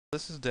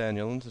This is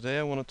Daniel, and today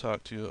I want to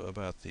talk to you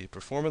about the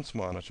performance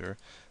monitor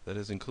that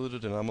is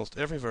included in almost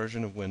every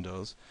version of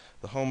Windows,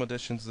 the home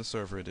editions, the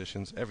server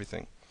editions,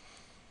 everything.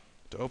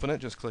 To open it,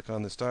 just click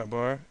on the start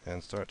bar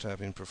and start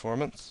typing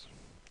performance,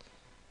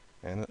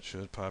 and it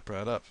should pop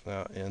right up.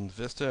 Now, in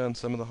Vista and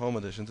some of the home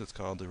editions, it's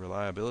called the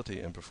reliability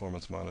and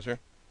performance monitor.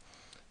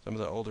 Some of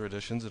the older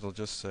editions, it'll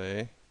just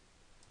say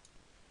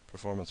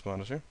performance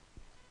monitor.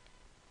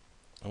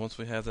 And once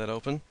we have that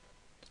open,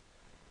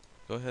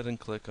 go ahead and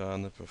click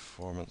on the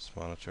performance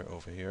monitor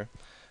over here.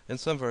 In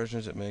some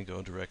versions it may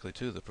go directly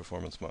to the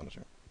performance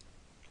monitor.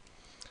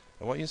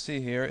 And what you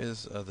see here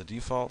is the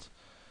default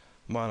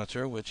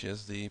monitor, which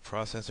is the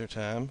processor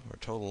time or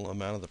total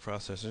amount of the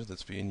processor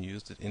that's being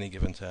used at any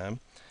given time,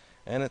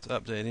 and it's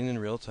updating in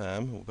real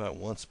time about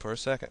once per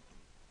second.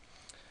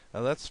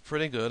 Now that's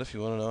pretty good if you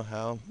want to know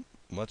how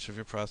much of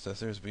your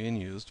processor is being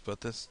used,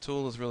 but this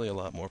tool is really a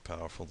lot more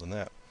powerful than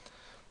that.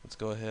 Let's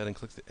go ahead and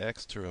click the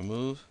X to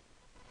remove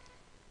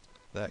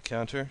that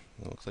counter,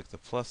 and we'll click the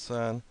plus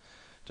sign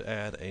to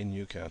add a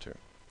new counter.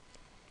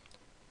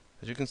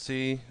 As you can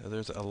see,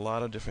 there's a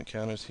lot of different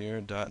counters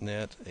here.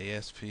 .NET,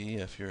 ASP,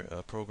 if you're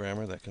a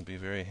programmer, that can be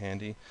very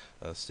handy.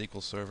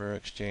 SQL Server,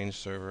 Exchange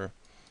Server,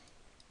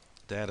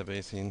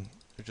 databasing.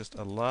 There's just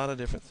a lot of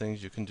different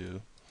things you can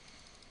do.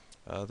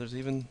 There's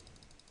even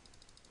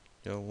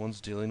ones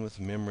dealing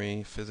with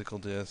memory, physical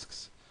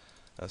disks,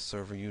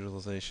 server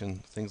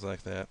utilization, things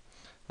like that.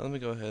 Now let me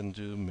go ahead and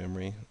do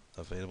memory,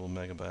 available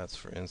megabytes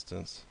for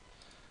instance.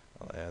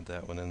 I'll add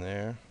that one in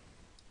there.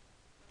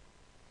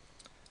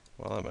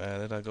 While I'm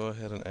at it, I'll go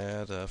ahead and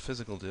add a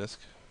physical disk.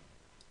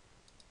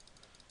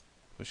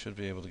 We should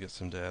be able to get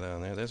some data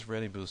on there. There's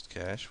Ready Boost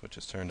Cache, which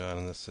is turned on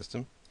in this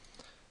system.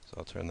 So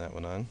I'll turn that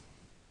one on.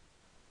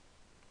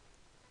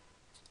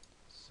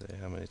 Say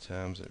how many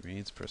times it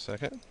reads per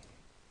second.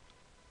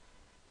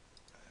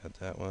 Add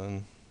that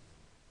one.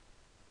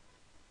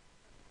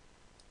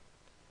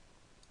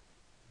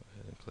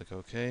 Click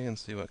OK and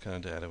see what kind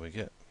of data we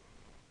get.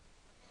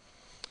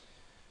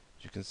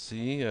 As you can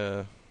see,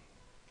 the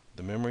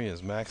memory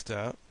is maxed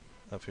out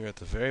up here at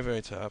the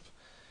very top,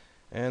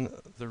 and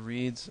the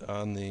reads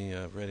on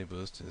the Ready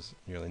Boost is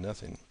nearly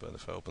nothing. But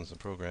if I open some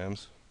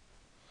programs,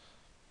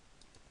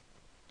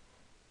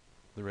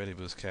 the Ready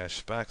Boost cache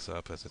spikes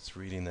up as it's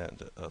reading that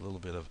a little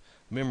bit of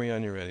memory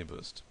on your Ready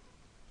Boost.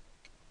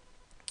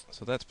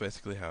 So that's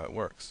basically how it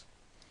works.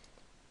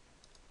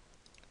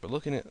 But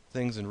looking at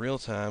things in real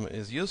time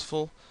is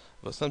useful,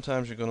 but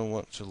sometimes you're going to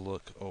want to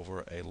look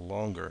over a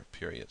longer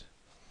period.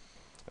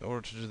 In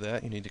order to do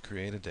that, you need to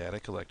create a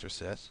data collector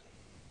set.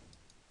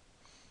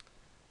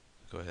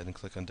 Go ahead and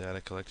click on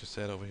data collector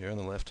set over here on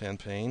the left hand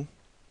pane.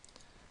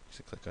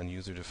 So click on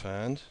user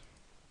defined.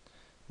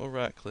 We'll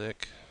right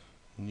click,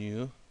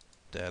 new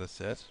data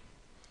set,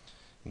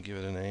 and give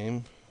it a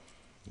name.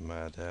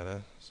 My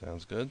data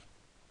sounds good.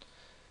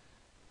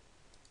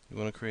 You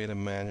want to create a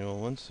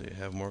manual one so you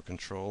have more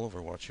control over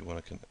what you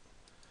want to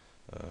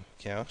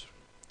count.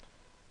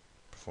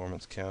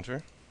 Performance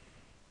counter.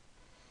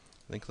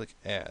 Then click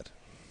add.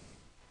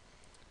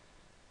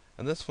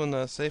 And this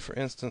one, say for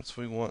instance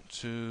we want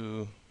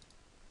to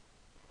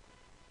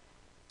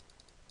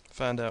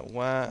find out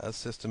why a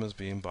system is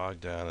being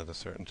bogged down at a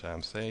certain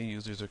time. Say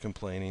users are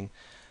complaining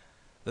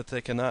that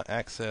they cannot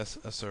access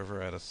a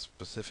server at a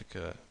specific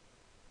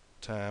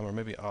time, or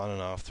maybe on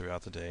and off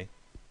throughout the day.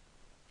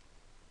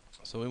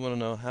 So we want to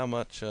know how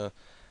much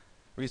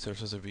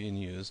resources are being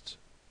used.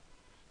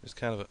 There's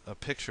kind of a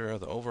picture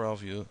of the overall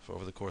view for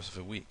over the course of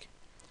a week.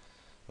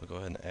 We'll go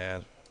ahead and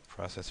add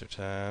processor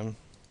time,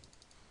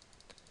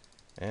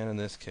 and in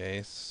this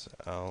case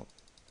I'll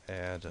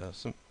add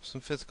some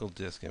physical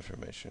disk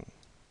information.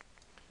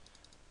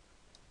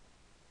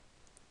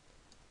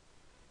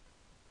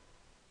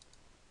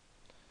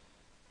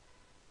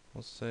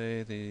 We'll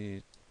say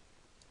the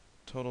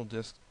total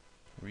disk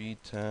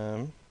read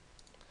time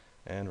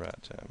and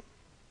write time.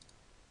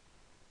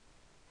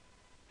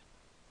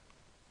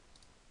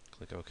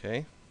 Click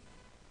OK.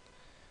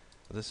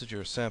 This is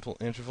your sample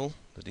interval.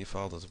 The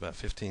default is about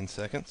 15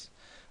 seconds,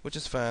 which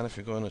is fine if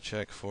you're going to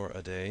check for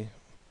a day.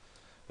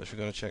 But if you're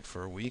going to check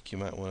for a week, you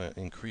might want to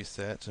increase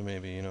that to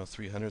maybe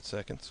 300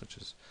 seconds, which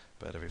is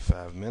about every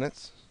 5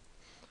 minutes,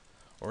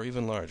 or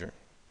even larger.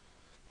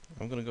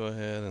 I'm going to go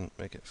ahead and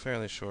make it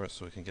fairly short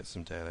so we can get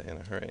some data in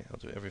a hurry. I'll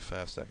do every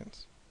 5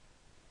 seconds.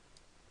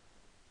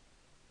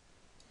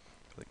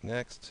 Click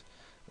next.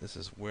 This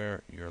is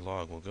where your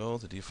log will go.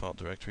 The default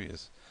directory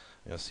is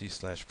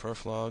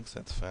c/perflogs.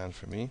 That's fine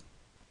for me.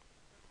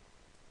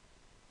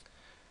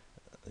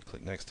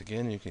 Click next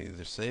again. You can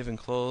either save and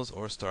close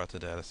or start the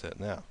data set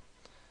now.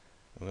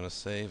 I'm going to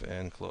save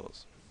and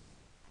close.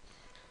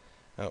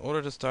 Now, in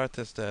order to start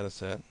this data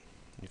set,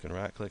 you can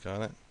right click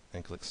on it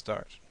and click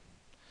start.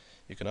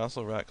 You can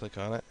also right click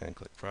on it and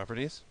click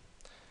properties.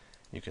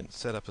 You can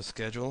set up a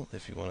schedule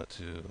if you want it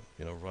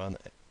to run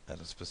at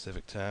a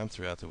specific time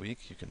throughout the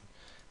week. You can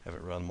have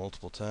it run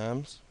multiple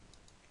times.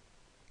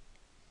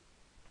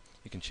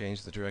 You can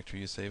change the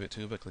directory you save it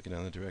to by clicking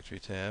on the directory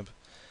tab,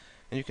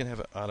 and you can have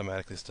it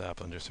automatically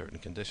stop under certain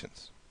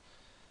conditions.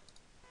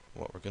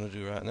 What we're going to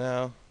do right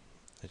now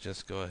is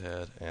just go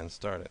ahead and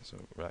start it. So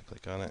right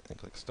click on it and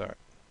click Start.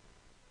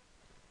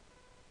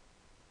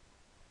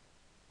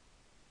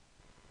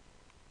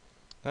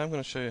 Now I'm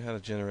going to show you how to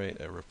generate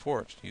a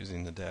report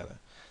using the data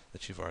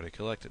that you've already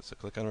collected. So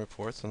click on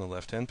Reports on the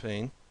left-hand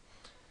pane,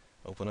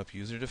 open up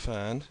User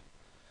Defined.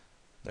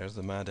 There's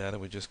the My Data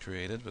we just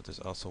created, but there's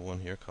also one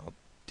here called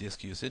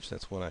Disk Usage.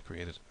 That's one I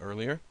created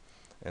earlier,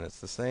 and it's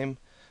the same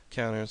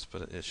counters,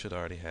 but it should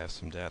already have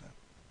some data.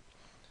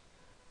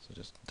 So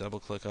just double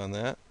click on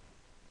that,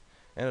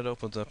 and it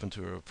opens up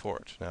into a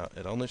report. Now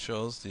it only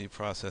shows the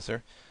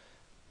processor,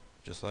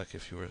 just like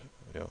if you were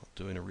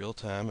doing a real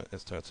time.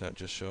 It starts out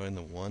just showing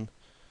the one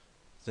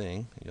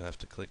thing. You'll have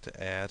to click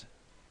to add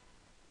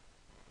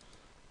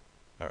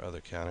our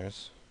other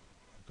counters.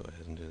 Go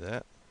ahead and do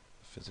that.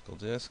 Physical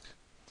disk,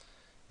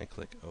 and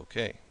click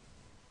OK.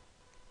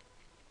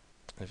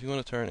 If you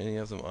want to turn any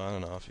of them on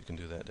and off, you can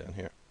do that down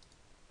here.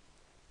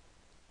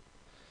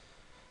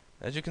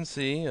 As you can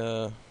see,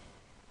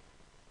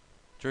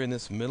 during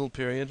this middle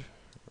period,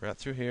 right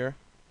through here,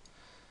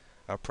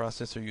 our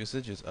processor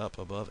usage is up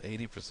above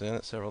 80%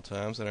 at several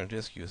times, and our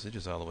disk usage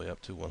is all the way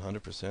up to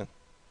 100%.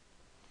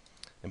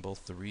 And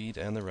both the read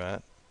and the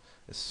write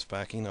is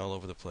spiking all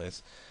over the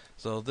place.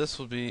 So this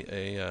would be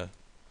a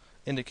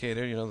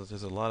indicator, that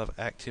there's a lot of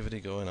activity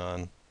going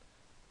on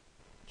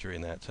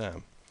during that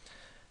time.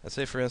 Let's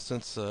say, for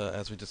instance,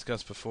 as we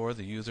discussed before,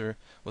 the user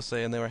was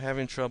saying they were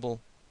having trouble,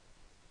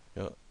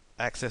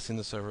 accessing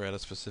the server at a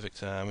specific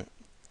time.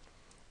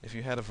 If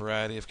you had a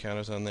variety of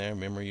counters on there,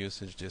 memory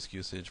usage, disk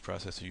usage,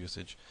 processor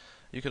usage,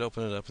 you could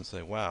open it up and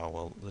say, wow,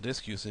 well, the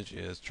disk usage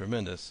is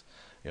tremendous,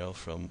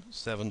 from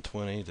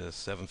 720 to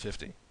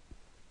 750.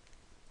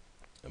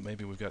 And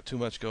maybe we've got too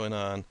much going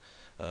on.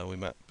 We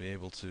might be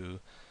able to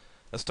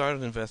start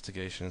an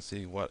investigation and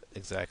see what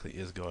exactly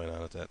is going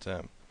on at that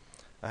time.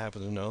 I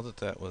happen to know that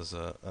that was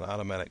an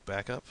automatic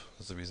backup.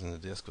 That's the reason the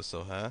disk was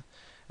so high.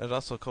 And it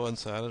also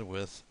coincided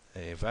with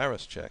a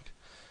virus check.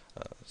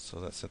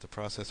 So that sent the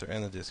processor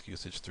and the disk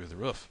usage through the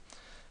roof.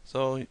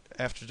 So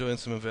after doing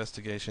some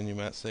investigation, you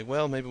might say,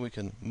 well, maybe we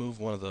can move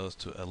one of those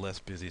to a less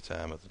busy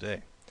time of the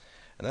day.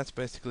 And that's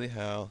basically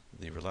how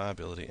the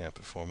reliability and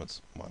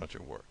performance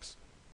monitor works.